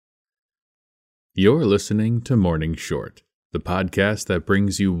You're listening to Morning Short, the podcast that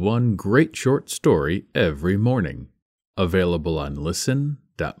brings you one great short story every morning. Available on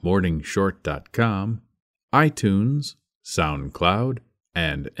listen.morningshort.com, iTunes, SoundCloud,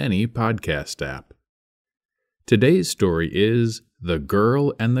 and any podcast app. Today's story is The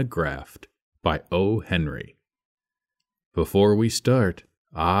Girl and the Graft by O. Henry. Before we start,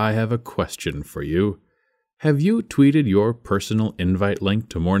 I have a question for you. Have you tweeted your personal invite link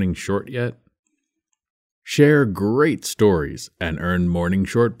to Morning Short yet? Share great stories and earn Morning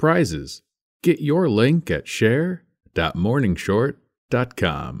Short prizes. Get your link at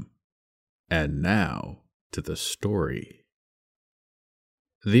share.morningshort.com. And now to the story.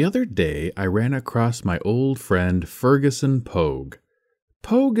 The other day, I ran across my old friend Ferguson Pogue.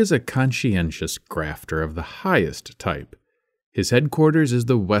 Pogue is a conscientious grafter of the highest type. His headquarters is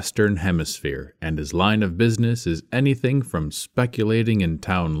the Western Hemisphere, and his line of business is anything from speculating in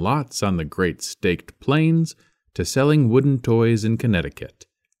town lots on the Great Staked Plains to selling wooden toys in Connecticut,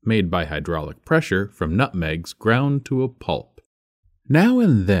 made by hydraulic pressure from nutmegs ground to a pulp. Now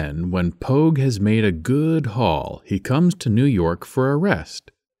and then, when Pogue has made a good haul, he comes to New York for a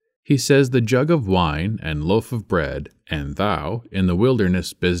rest. He says the jug of wine and loaf of bread and thou in the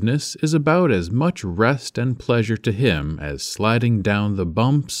wilderness business is about as much rest and pleasure to him as sliding down the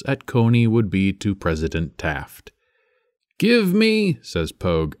bumps at Coney would be to President Taft. "Give me," says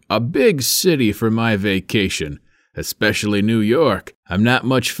Pogue, "a big city for my vacation, especially New York. I'm not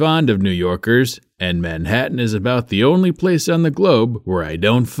much fond of New Yorkers, and Manhattan is about the only place on the globe where I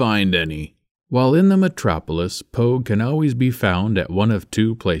don't find any." While in the metropolis, Pogue can always be found at one of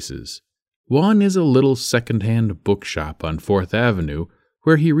two places. One is a little second-hand bookshop on 4th Avenue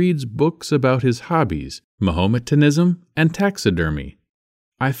where he reads books about his hobbies, Mahometanism and taxidermy.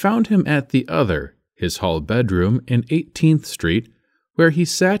 I found him at the other, his hall bedroom in 18th Street, where he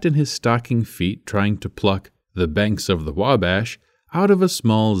sat in his stocking feet trying to pluck The Banks of the Wabash out of a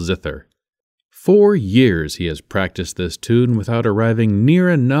small zither. 4 years he has practiced this tune without arriving near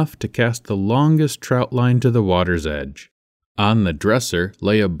enough to cast the longest trout line to the water's edge. On the dresser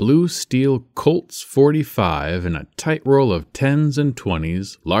lay a blue steel Colt's .45 and a tight roll of 10s and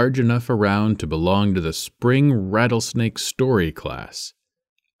 20s, large enough around to belong to the spring rattlesnake story class.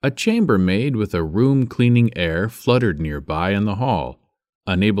 A chambermaid with a room-cleaning air fluttered nearby in the hall.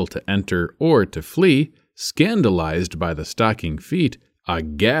 Unable to enter or to flee, scandalized by the stocking feet,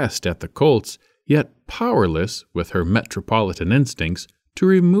 aghast at the Colts, yet powerless, with her metropolitan instincts, to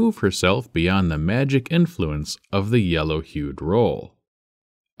remove herself beyond the magic influence of the yellow-hued roll.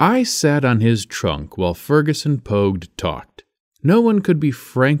 I sat on his trunk while Ferguson Pogue talked. No one could be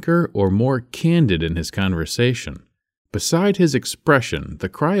franker or more candid in his conversation. Beside his expression, the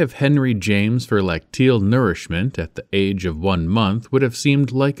cry of Henry James for lacteal nourishment at the age of 1 month would have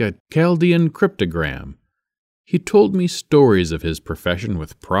seemed like a Chaldean cryptogram. He told me stories of his profession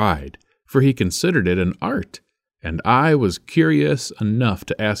with pride, for he considered it an art, and I was curious enough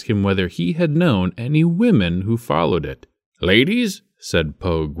to ask him whether he had known any women who followed it. "Ladies?" said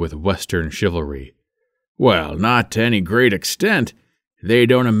Pogue with Western chivalry. "Well, not to any great extent. They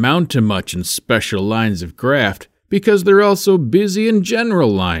don't amount to much in special lines of graft, because they're all so busy in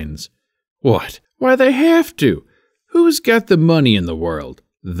general lines." "What? Why, they have to. Who's got the money in the world?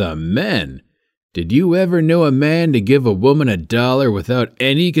 The men. Did you ever know a man to give a woman $1 without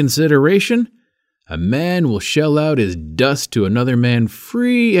any consideration? A man will shell out his dust to another man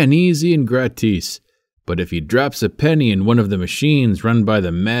free and easy and gratis. But if he drops a penny in one of the machines run by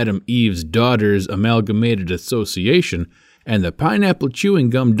the Madam Eve's Daughters Amalgamated Association, and the pineapple chewing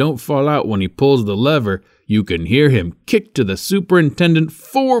gum don't fall out when he pulls the lever, you can hear him kick to the superintendent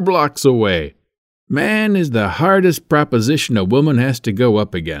 4 blocks away. Man is the hardest proposition a woman has to go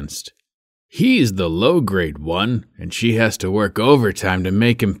up against. He's the low-grade one, and she has to work overtime to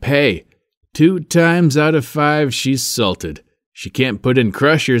make him pay. 2 times out of 5, she's salted. She can't put in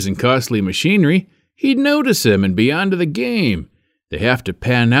crushers and costly machinery. He'd notice him and be onto the game. They have to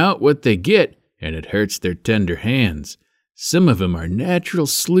pan out what they get, and it hurts their tender hands. Some of 'em are natural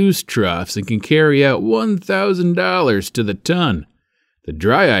sluice troughs and can carry out $1,000 to the ton. The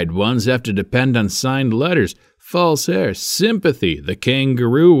dry-eyed ones have to depend on signed letters, false hair, sympathy, the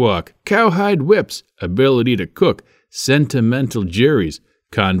kangaroo walk, cowhide whips, ability to cook, sentimental juries,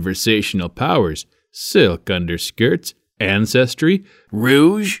 conversational powers, silk underskirts, ancestry,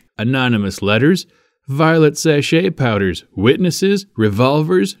 rouge, anonymous letters, violet sachet powders, witnesses,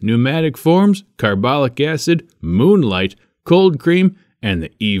 revolvers, pneumatic forms, carbolic acid, moonlight, cold cream, and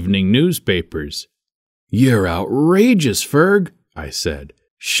the evening newspapers. "You're outrageous, Ferg," I said.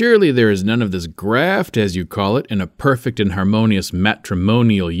 "Surely there is none of this graft, as you call it, in a perfect and harmonious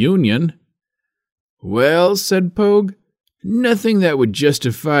matrimonial union." Well, said Pogue, nothing that would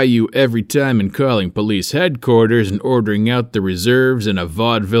justify you every time in calling police headquarters and ordering out the reserves and a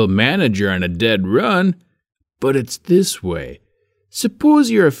vaudeville manager on a dead run. But it's this way.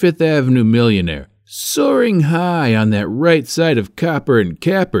 Suppose you're a Fifth Avenue millionaire, soaring high on that right side of copper and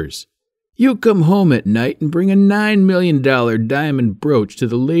cappers. You come home at night and bring a $9 million diamond brooch to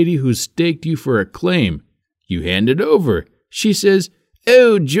the lady who staked you for a claim. You hand it over. She says,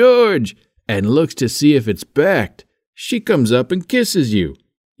 "Oh, George," and looks to see if it's backed. She comes up and kisses you.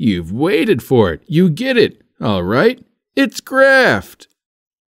 You've waited for it. You get it. All right. It's graft.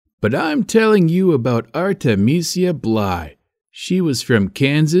 But I'm telling you about Artemisia Bligh. She was from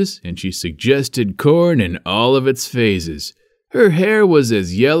Kansas, and she suggested corn in all of its phases. Her hair was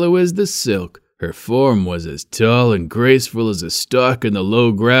as yellow as the silk. Her form was as tall and graceful as a stalk in the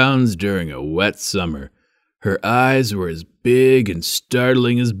low grounds during a wet summer. Her eyes were as big and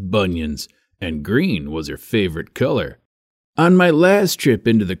startling as bunions, and green was her favorite color. On my last trip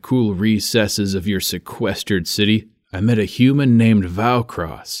into the cool recesses of your sequestered city, I met a human named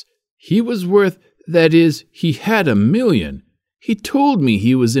Valcross. He was worth, that is, he had $1 million. He told me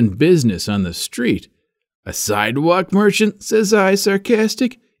he was in business on the street. A sidewalk merchant, says I,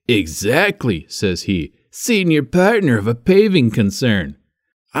 sarcastic. Exactly, says he, senior partner of a paving concern.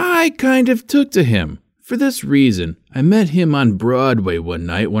 I kind of took to him. For this reason, I met him on Broadway one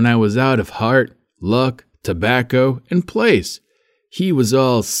night when I was out of heart, luck, tobacco, and place. He was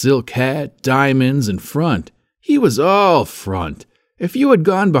all silk hat, diamonds, and front. He was all front. If you had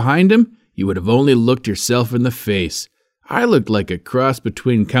gone behind him, you would have only looked yourself in the face. I looked like a cross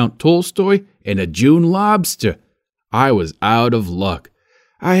between Count Tolstoy and a June lobster. I was out of luck.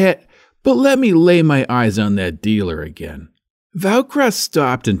 But let me lay my eyes on that dealer again. Valcross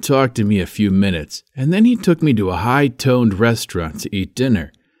stopped and talked to me a few minutes, and then he took me to a high-toned restaurant to eat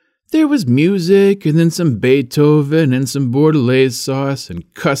dinner. There was music, and then some Beethoven, and some Bordelaise sauce,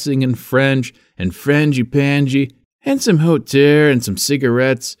 and cussing in French, and frangipangi, and some hauteur, and some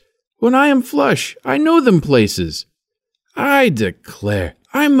cigarettes. When I am flush, I know them places. I declare,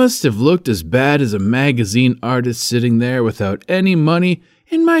 I must have looked as bad as a magazine artist sitting there without any money,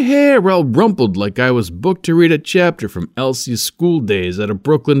 and my hair all rumpled like I was booked to read a chapter from Elsie's school days at a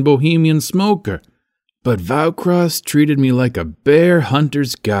Brooklyn bohemian smoker. But Valcross treated me like a bear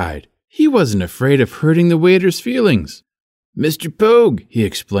hunter's guide. He wasn't afraid of hurting the waiter's feelings. "Mr. Pogue," he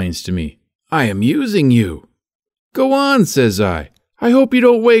explains to me, "I am using you." "Go on," says I. "I hope you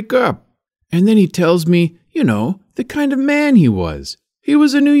don't wake up." And then he tells me, the kind of man he was. He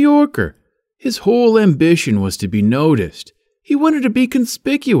was a New Yorker. His whole ambition was to be noticed. He wanted to be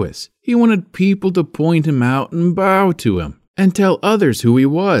conspicuous. He wanted people to point him out and bow to him and tell others who he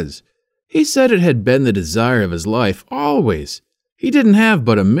was. He said it had been the desire of his life always. He didn't have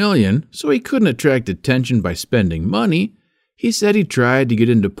but $1 million, so he couldn't attract attention by spending money. He said he tried to get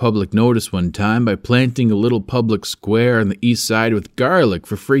into public notice one time by planting a little public square on the east side with garlic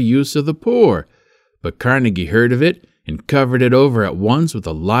for free use of the poor. But Carnegie heard of it and covered it over at once with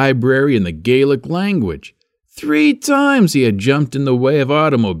a library in the Gaelic language. 3 times he had jumped in the way of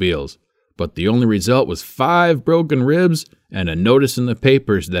automobiles, but the only result was 5 broken ribs and a notice in the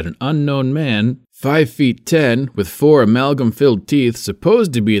papers that an unknown man, 5'10", with 4 amalgam-filled teeth,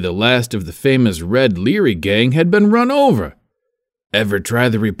 supposed to be the last of the famous Red Leary gang, had been run over. "Ever try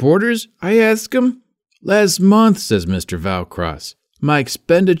the reporters?" I asked him. "Last month," says Mr. Valcross, "my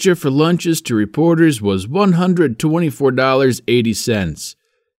expenditure for lunches to reporters was $124.80.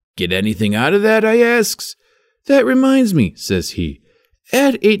 "Get anything out of that?" I asks. "That reminds me," says he.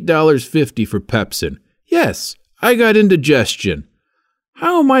 "Add $8.50 for pepsin. Yes, I got indigestion."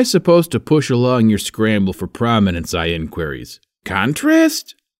 "How am I supposed to push along your scramble for prominence?" I inquiries.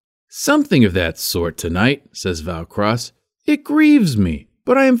 "Contrast?" "Something of that sort tonight," says Valcross. "It grieves me,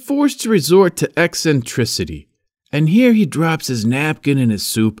 but I am forced to resort to eccentricity." And here he drops his napkin in his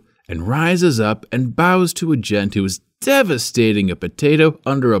soup and rises up and bows to a gent who is devastating a potato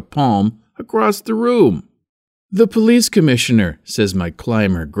under a palm across the room. "The police commissioner," says my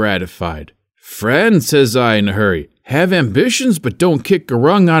climber, gratified. "Friend," says I in a hurry, "have ambitions, but don't kick a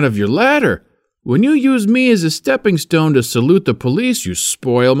rung out of your ladder. When you use me as a stepping stone to salute the police, you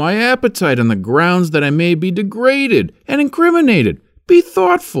spoil my appetite on the grounds that I may be degraded and incriminated. Be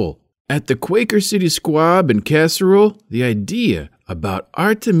thoughtful." At the Quaker City Squab and Casserole, the idea about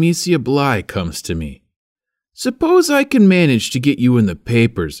Artemisia Bligh comes to me. "Suppose I can manage to get you in the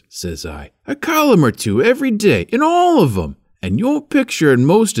papers," says I, "a column or 2 every day, in all of them, and your picture in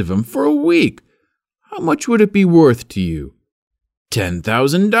most of them for a week. How much would it be worth to you?"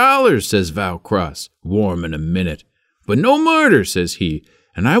 $10,000, says Valcross, warm in a minute. "But no murder," says he.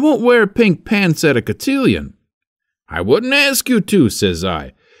 and I won't wear pink pants at a cotillion." "I wouldn't ask you to," says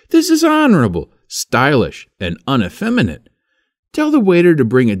I. "This is honorable, stylish, and uneffeminate. Tell the waiter to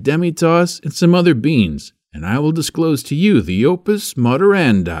bring a demi-tasse and some other beans, and I will disclose to you the opus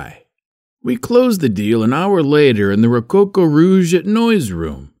moderandi." We closed the deal an hour later in the Rococo Rouge at Noyes'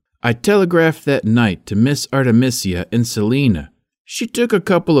 room. I telegraphed that night to Miss Artemisia in Salina. She took a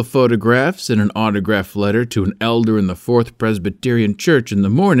couple of photographs and an autograph letter to an elder in the Fourth Presbyterian Church in the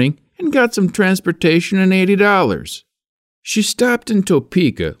morning and got some transportation and $80. She stopped in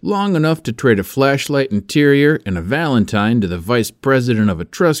Topeka long enough to trade a flashlight interior and a valentine to the vice president of a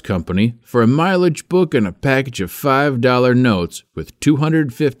trust company for a mileage book and a package of $5 notes with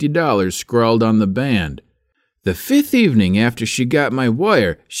 $250 scrawled on the band. The fifth evening after she got my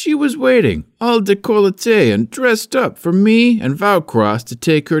wire, she was waiting, all décolleté and dressed up, for me and Valcross to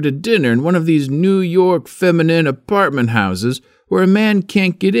take her to dinner in one of these New York feminine apartment houses where a man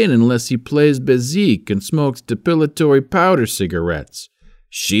can't get in unless he plays bezique and smokes depilatory powder cigarettes.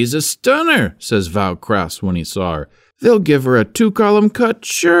 "She's a stunner," says Valcross when he saw her. "They'll give her a 2-column cut,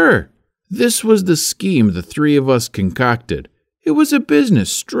 sure." This was the scheme the three of us concocted. It was a business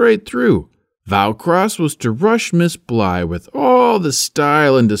straight through. Valcross was to rush Miss Bly with all the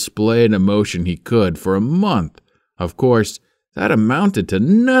style and display and emotion he could for a month. Of course, that amounted to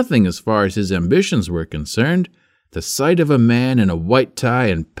nothing as far as his ambitions were concerned. The sight of a man in a white tie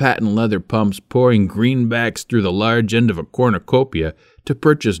and patent leather pumps pouring greenbacks through the large end of a cornucopia to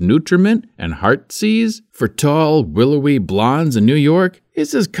purchase nutriment and heartsease for tall, willowy blondes in New York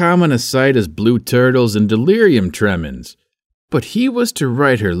is as common a sight as blue turtles and delirium tremens. But he was to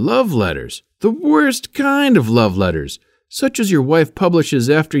write her love letters, the worst kind of love letters, such as your wife publishes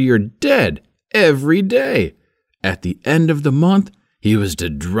after you're dead, every day. At the end of the month, he was to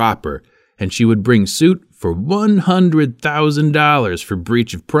drop her, and she would bring suit for $100,000 for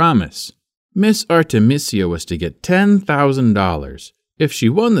breach of promise. Miss Artemisia was to get $10,000. If she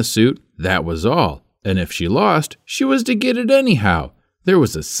won the suit, that was all, and if she lost, she was to get it anyhow. There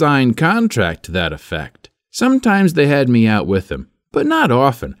was a signed contract to that effect. Sometimes they had me out with him, but not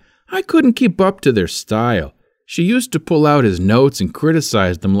often. I couldn't keep up to their style. She used to pull out his notes and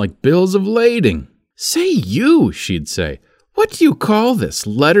criticize them like bills of lading. "Say you," she'd say, "what do you call this?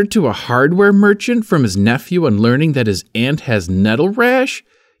 Letter to a hardware merchant from his nephew on learning that his aunt has nettle rash?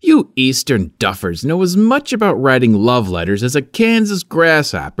 You Eastern duffers know as much about writing love letters as a Kansas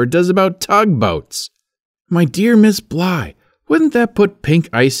grasshopper does about tugboats." "My dear Miss Bly, wouldn't that put pink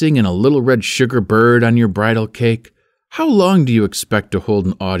icing and a little red sugar bird on your bridal cake? How long do you expect to hold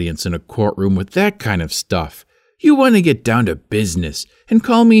an audience in a courtroom with that kind of stuff? You want to get down to business and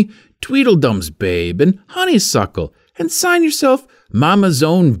call me Tweedledum's babe and honeysuckle and sign yourself Mama's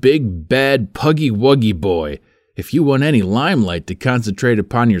own big, bad, puggy-wuggy boy. If you want any limelight to concentrate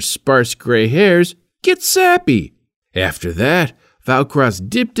upon your sparse gray hairs, get sappy." After that, Valcross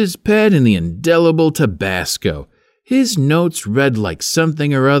dipped his pen in the indelible Tabasco. His notes read like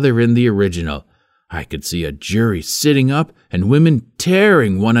something or other in the original. I could see a jury sitting up and women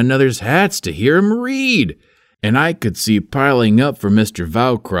tearing one another's hats to hear him read. And I could see piling up for Mr.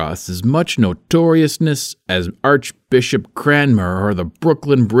 Valcross as much notoriousness as Archbishop Cranmer or the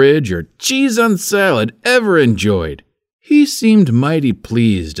Brooklyn Bridge or cheese on salad ever enjoyed. He seemed mighty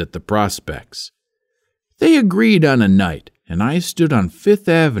pleased at the prospects. They agreed on a night, and I stood on Fifth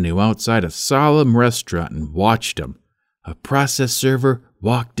Avenue outside a solemn restaurant and watched him. A process server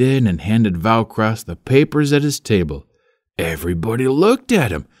walked in and handed Valcross the papers at his table. Everybody looked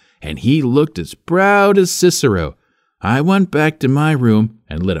at him, and he looked as proud as Cicero. I went back to my room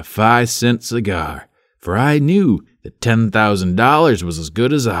and lit a 5-cent cigar, for I knew that $10,000 was as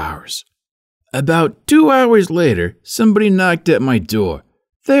good as ours. About 2 hours later, somebody knocked at my door.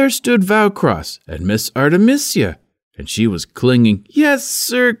 There stood Valcross and Miss Artemisia, and she was clinging, yes,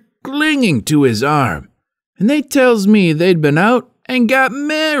 sir, clinging to his arm. And they tells me they'd been out and got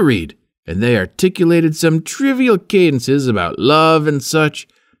married, and they articulated some trivial cadences about love and such,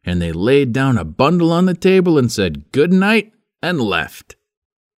 and they laid down a bundle on the table and said good night and left.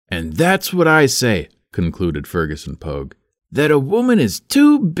 "And that's what I say," concluded Ferguson Pogue, "that a woman is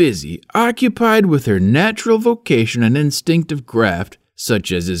too busy, occupied with her natural vocation and instinct of graft,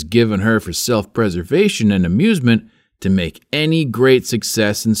 such as is given her for self-preservation and amusement, to make any great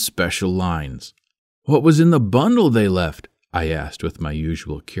success in special lines." "What was in the bundle they left?" I asked with my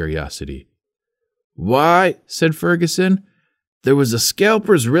usual curiosity. "Why," said Ferguson, "there was a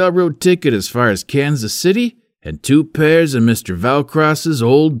scalper's railroad ticket as far as Kansas City and 2 pairs of Mr. Valcross's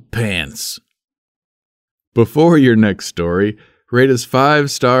old pants." Before your next story, rate us 5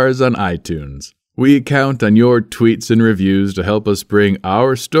 stars on iTunes. We count on your tweets and reviews to help us bring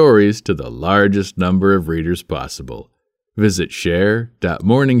our stories to the largest number of readers possible. Visit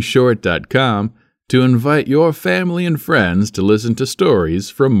share.morningshort.com to invite your family and friends to listen to stories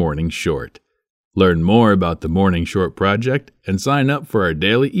from Morning Short. Learn more about the Morning Short Project and sign up for our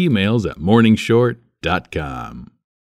daily emails at morningshort.com.